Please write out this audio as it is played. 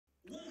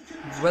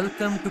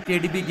Welcome to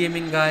KDB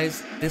Gaming,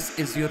 guys. This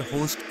is your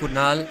host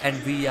Kunal,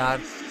 and we are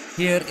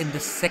here in the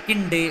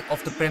second day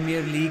of the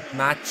Premier League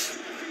match.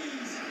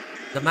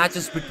 The match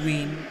is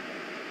between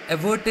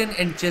Everton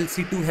and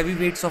Chelsea, two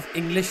heavyweights of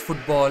English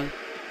football,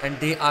 and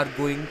they are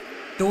going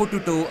toe to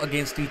toe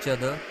against each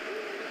other.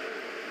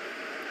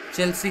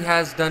 Chelsea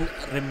has done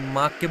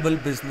remarkable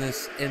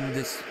business in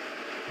this.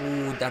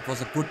 Oh, that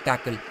was a good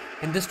tackle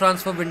in this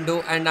transfer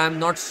window, and I'm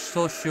not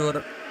so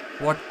sure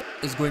what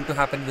is going to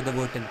happen with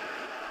Everton.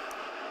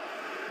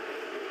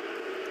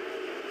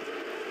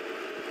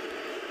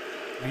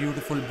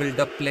 Beautiful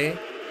build-up play.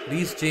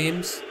 Reece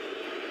James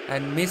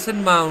and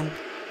Mason Mount.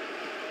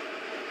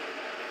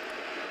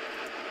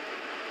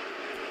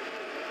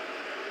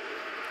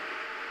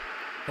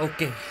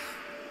 Okay.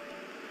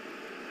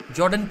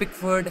 Jordan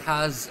Pickford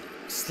has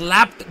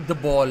slapped the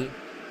ball.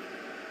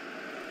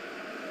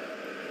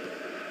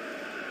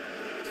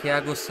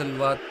 Thiago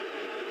Silva.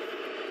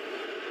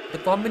 The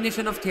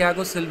combination of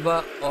Thiago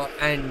Silva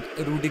and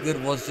Rudiger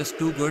was just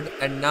too good,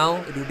 and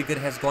now Rudiger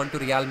has gone to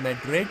Real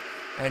Madrid,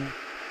 and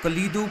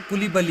Kalidou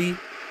Koulibaly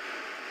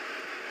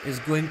is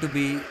going to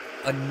be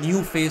a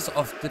new face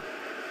of the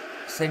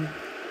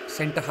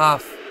centre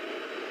half.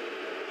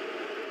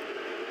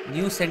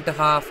 New centre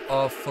half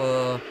of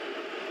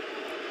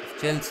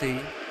Chelsea.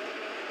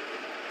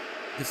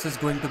 This is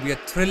going to be a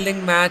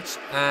thrilling match,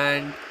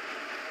 and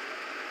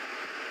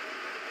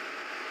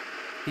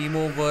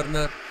Timo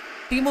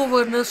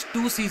Werner's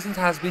 2 seasons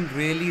has been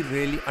really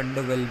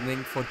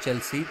underwhelming for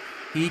Chelsea.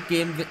 He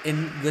came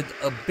in with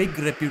a big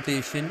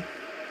reputation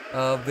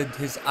with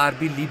his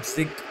RB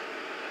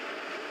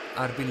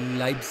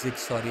Leipzig,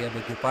 sorry, I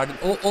beg your pardon.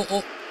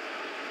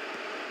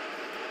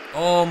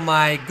 Oh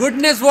my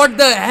goodness, what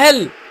the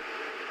hell?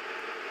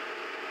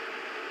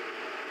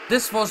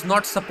 This was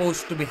not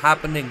supposed to be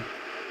happening.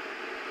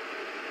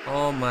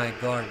 Oh my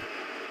god.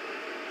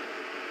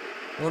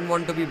 Don't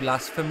want to be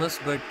blasphemous,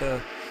 but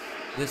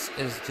this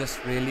is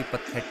just really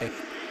pathetic.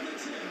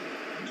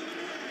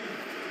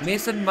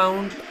 Mason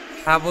Mount,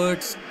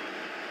 Havertz,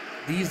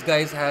 these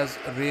guys has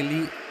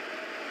really...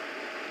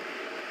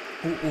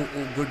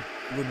 good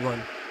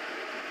one.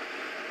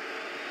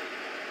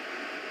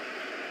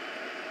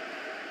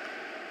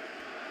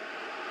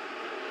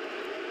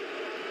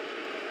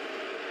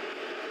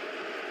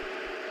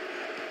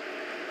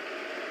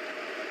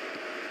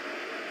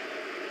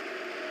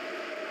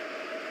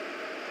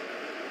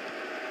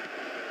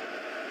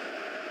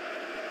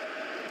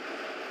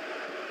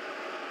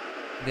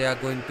 They are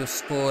going to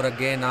score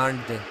again,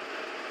 aren't they?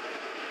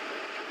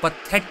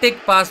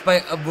 Pathetic pass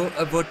by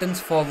Everton's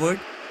forward,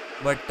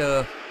 but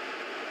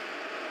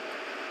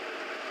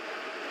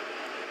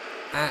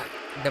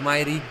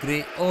Demairi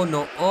Gray. Oh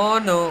no!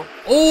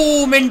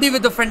 Oh, Mendy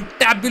with a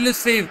fantabulous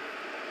save.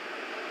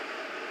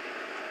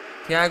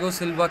 Thiago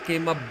Silva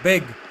came up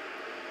big.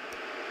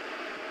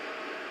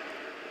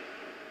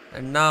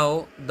 And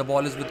now the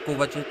ball is with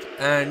Kovacic,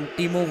 and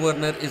Timo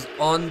Werner is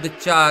on the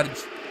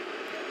charge.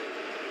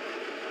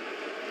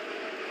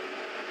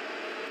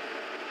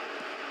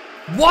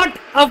 What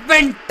a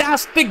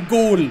fantastic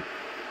goal!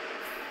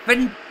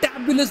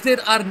 Fantabulous,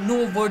 there are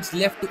no words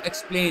left to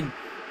explain.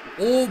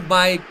 Oh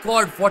my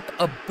god, what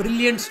a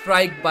brilliant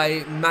strike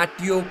by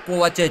Mateo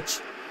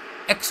Kovacic.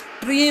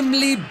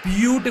 Extremely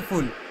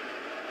beautiful.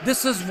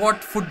 This is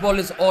what football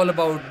is all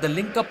about. The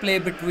link-up play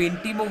between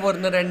Timo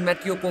Werner and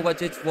Mateo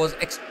Kovacic was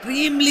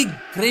extremely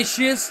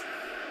gracious,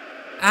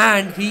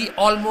 and he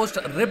almost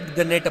ripped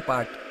the net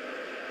apart.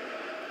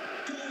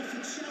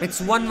 It's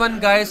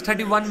 1-1, guys.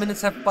 31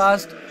 minutes have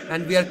passed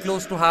and we are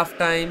close to half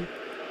time.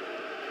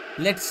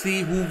 Let's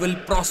see who will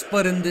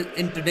prosper in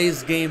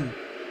today's game.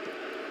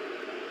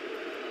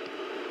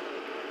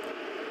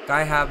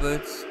 Kai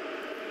Havertz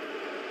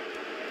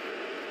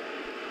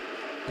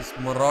is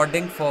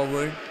marauding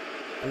forward.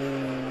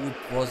 Oh,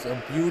 it was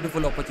a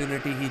beautiful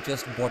opportunity. He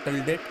just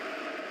bottled it.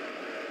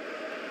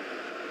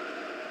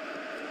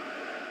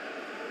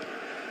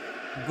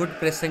 Good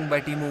pressing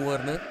by Timo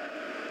Werner.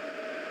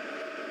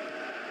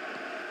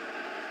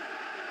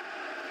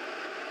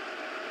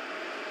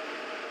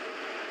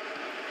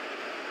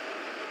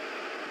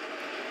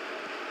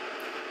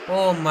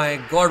 Oh my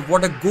god,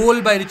 what a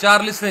goal by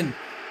Richarlison.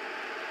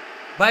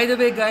 By the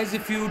way, guys,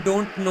 if you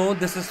don't know,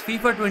 this is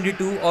FIFA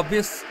 22.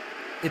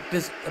 It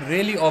is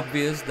really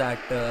obvious that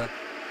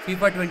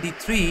FIFA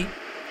 23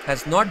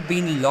 has not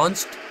been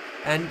launched,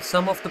 and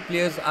some of the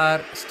players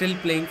are still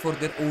playing for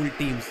their old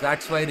teams.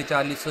 That's why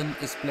Richarlison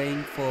is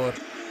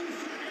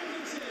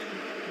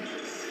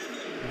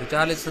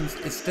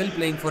still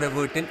playing for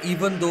Everton,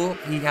 even though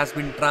he has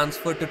been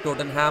transferred to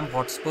Tottenham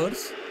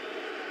Hotspurs.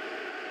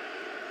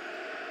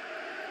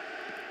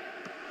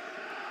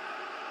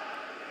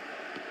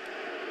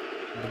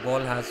 The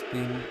ball has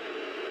been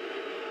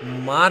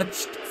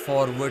marched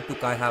forward to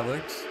Kai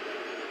Havertz.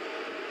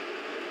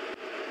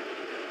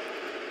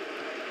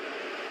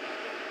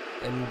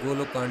 And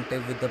N'Golo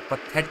Kante with a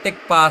pathetic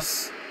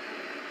pass.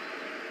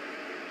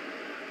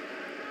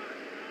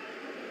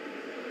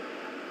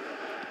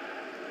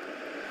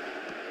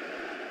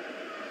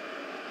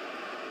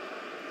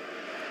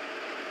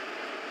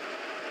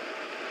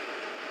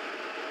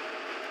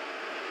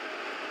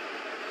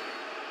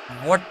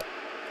 What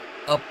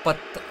a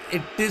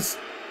it is.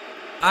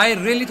 I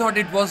really thought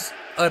it was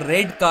a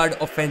red card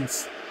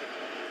offense.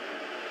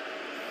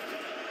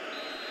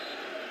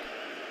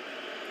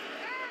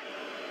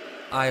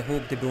 I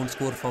hope they don't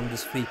score from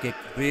this free kick.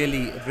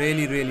 Really,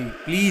 really, really.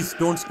 Please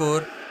don't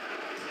score.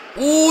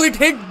 Oh, it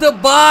hit the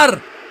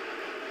bar.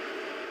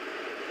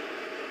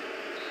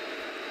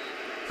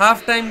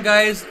 Half time,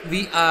 guys.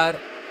 We are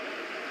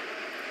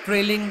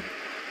trailing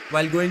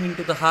while going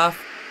into the half.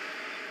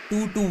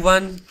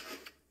 2-1.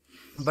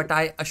 But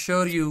I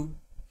assure you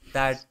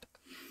that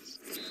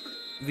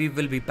we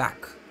will be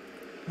back.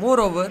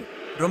 Moreover,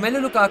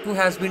 Romelu Lukaku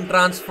has been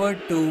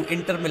transferred to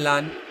Inter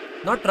Milan.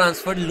 Not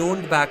transferred,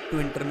 loaned back to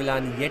Inter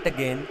Milan yet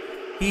again.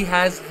 He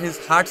has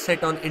his heart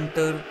set on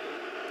Inter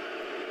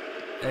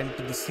and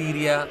to the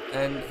Serie A,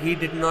 and he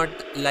did not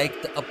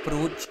like the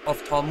approach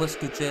of Thomas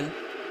Tuchel.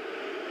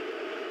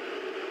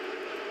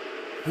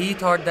 He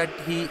thought that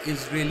he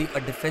is really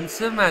a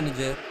defensive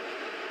manager.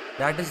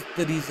 That is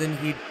the reason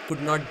he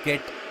could not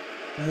get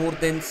more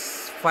than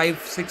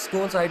 5-6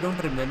 goals. I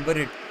don't remember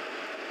it.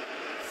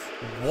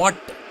 What?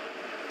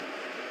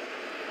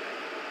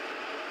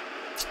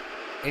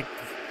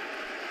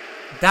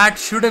 That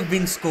should have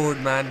been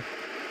scored, man.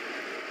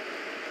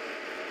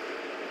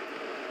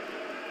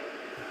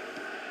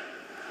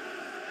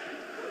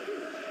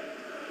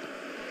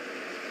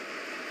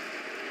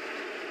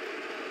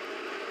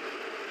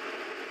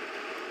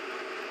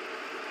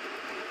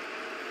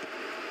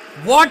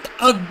 What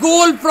a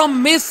goal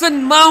from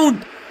Mason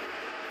Mount.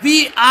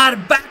 We are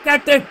back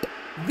at it.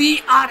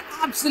 We are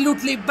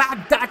absolutely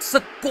back. That's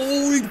a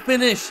cold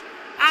finish.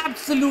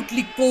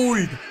 Absolutely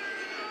cold.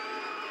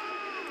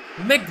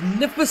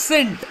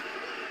 Magnificent.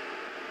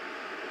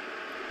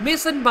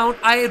 Mason Mount,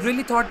 I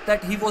really thought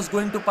that he was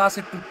going to pass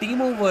it to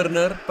Timo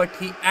Werner, but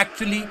he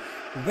actually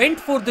went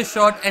for the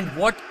shot, and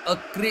what a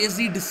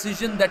crazy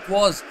decision that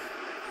was.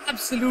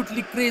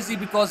 Absolutely crazy,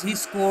 because he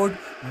scored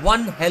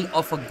one hell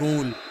of a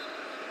goal.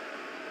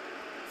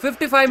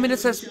 55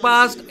 minutes has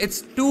passed.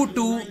 It's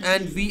 2-2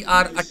 and we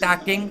are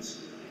attacking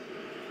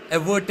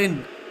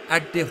Everton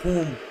at their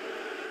home.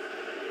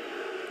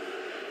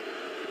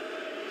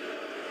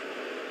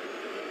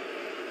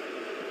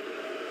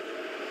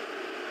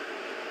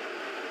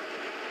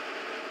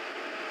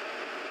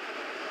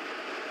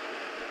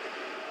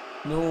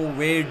 No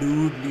way,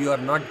 dude. You are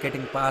not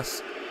getting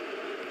past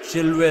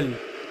Chilwell.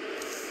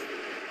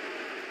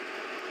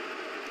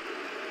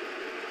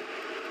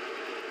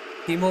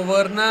 Timo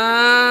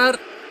Werner.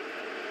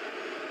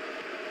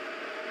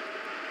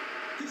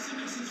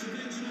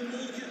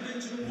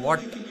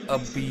 What a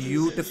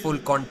beautiful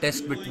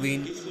contest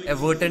between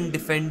Everton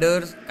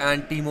defenders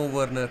and Timo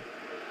Werner.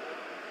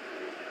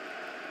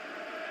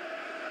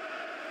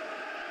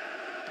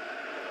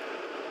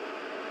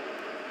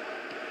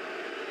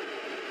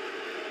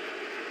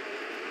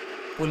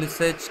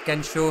 Pulisic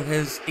can show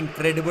his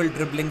incredible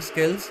dribbling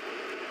skills.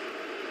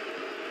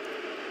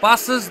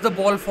 Passes the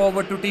ball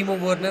forward to Timo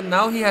Werner.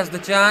 Now he has the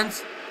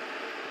chance.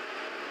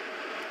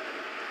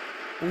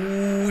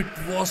 Ooh,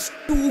 it was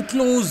too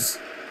close.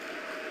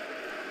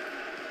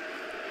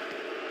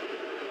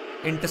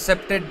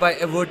 Intercepted by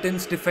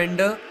Everton's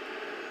defender.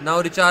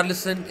 Now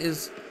Richarlison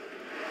is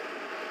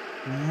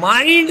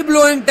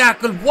mind-blowing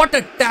tackle. What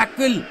a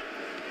tackle.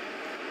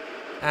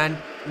 And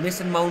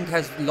Mason Mount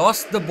has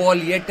lost the ball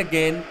yet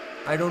again.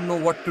 I don't know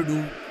what to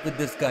do with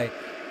this guy.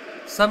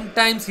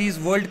 Sometimes he's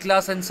world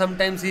class and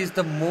sometimes he's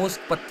the most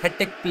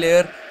pathetic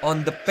player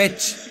on the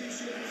pitch.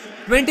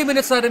 20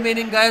 minutes are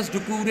remaining, guys.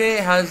 Doucouré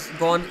has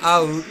gone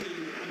out.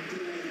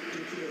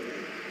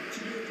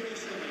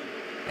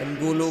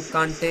 N'Golo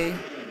Kante.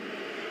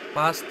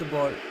 Pass the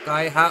ball.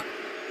 Kai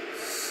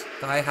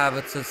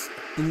Havertz is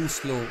too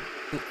slow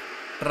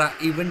to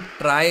even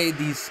try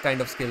these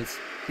kind of skills.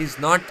 He's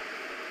not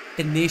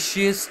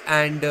tenacious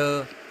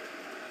and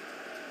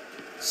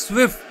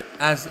swift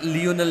as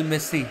Lionel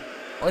Messi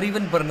or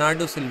even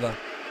Bernardo Silva.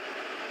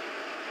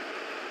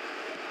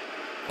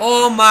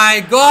 Oh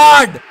my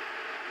God!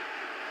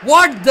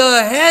 What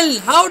the hell?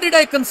 How did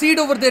I concede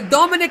over there?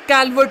 Dominic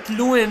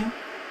Calvert-Lewin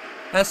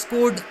has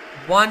scored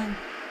one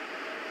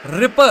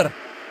ripper.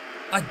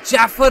 A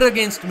Jaffer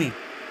against me.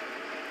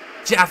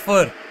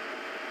 Jaffer.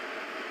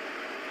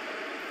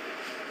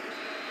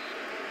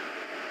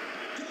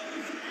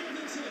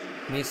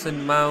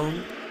 Mason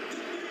Mount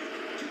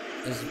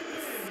is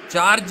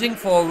charging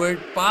forward.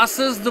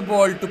 Passes the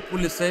ball to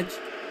Pulisic.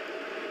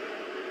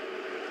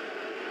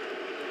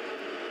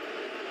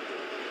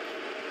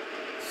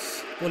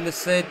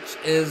 Pulisic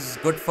is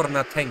good for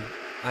nothing,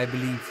 I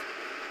believe.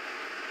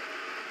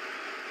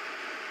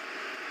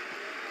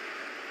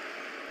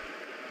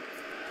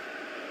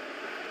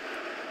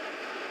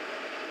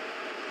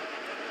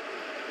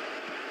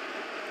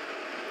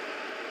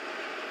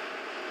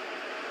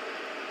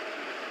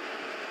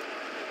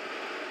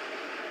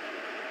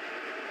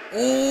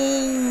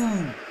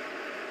 Oh!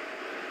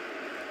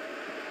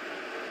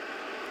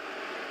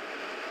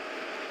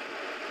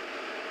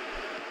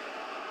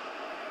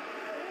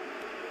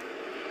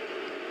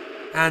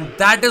 And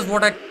that is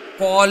what I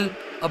call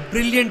a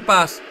brilliant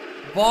pass.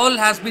 Ball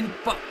has been...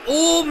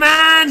 Oh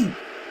man!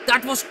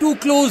 That was too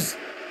close.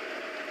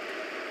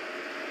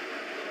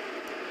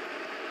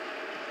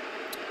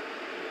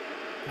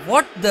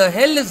 What the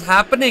hell is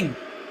happening?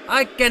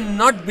 I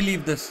cannot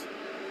believe this.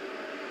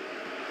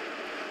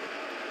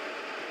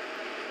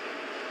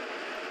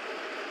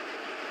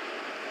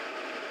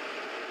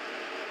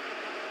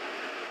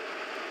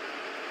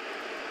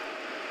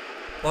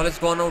 Ball has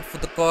gone out for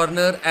the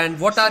corner. And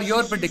what are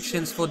your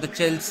predictions for the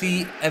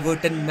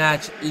Chelsea-Everton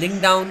match?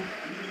 Link down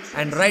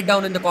and write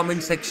down in the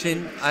comment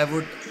section. I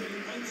would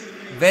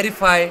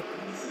verify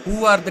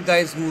who are the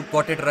guys who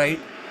got it right.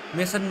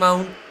 Mason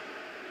Mount.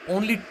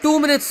 Only 2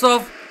 minutes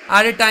of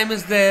added time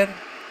is there.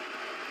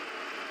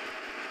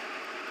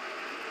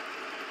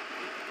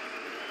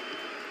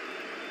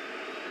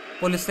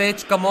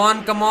 Pulisic, come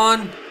on, come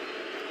on.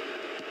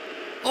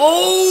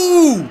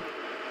 Oh!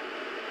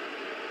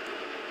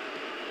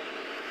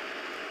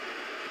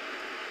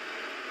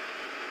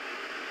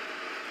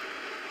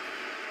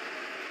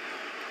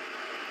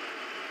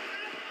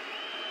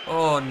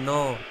 Oh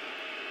no.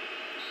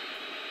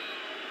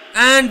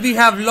 And we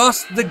have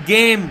lost the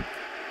game.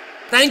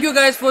 Thank you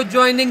guys for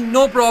joining.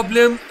 No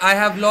problem. I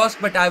have lost,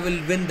 but I will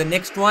win the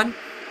next one.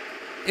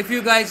 If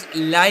you guys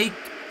like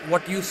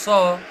what you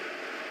saw,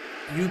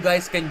 you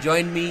guys can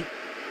join me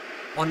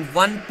on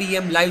 1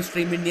 PM live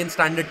stream Indian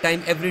Standard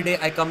Time. Every day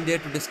I come there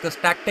to discuss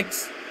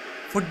tactics,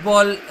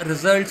 football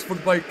results,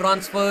 football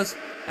transfers,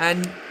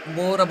 and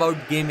more about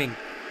gaming.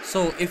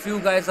 So if you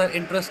guys are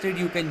interested,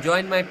 you can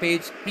join my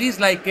page. Please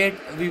like it.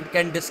 We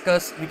can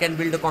discuss, we can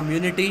build a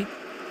community,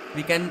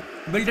 we can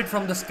build it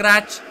from the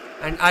scratch,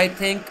 and I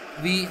think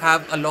we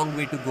have a long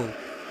way to go.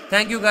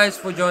 Thank you guys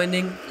for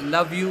joining.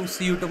 Love you.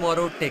 See you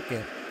tomorrow. Take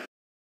care.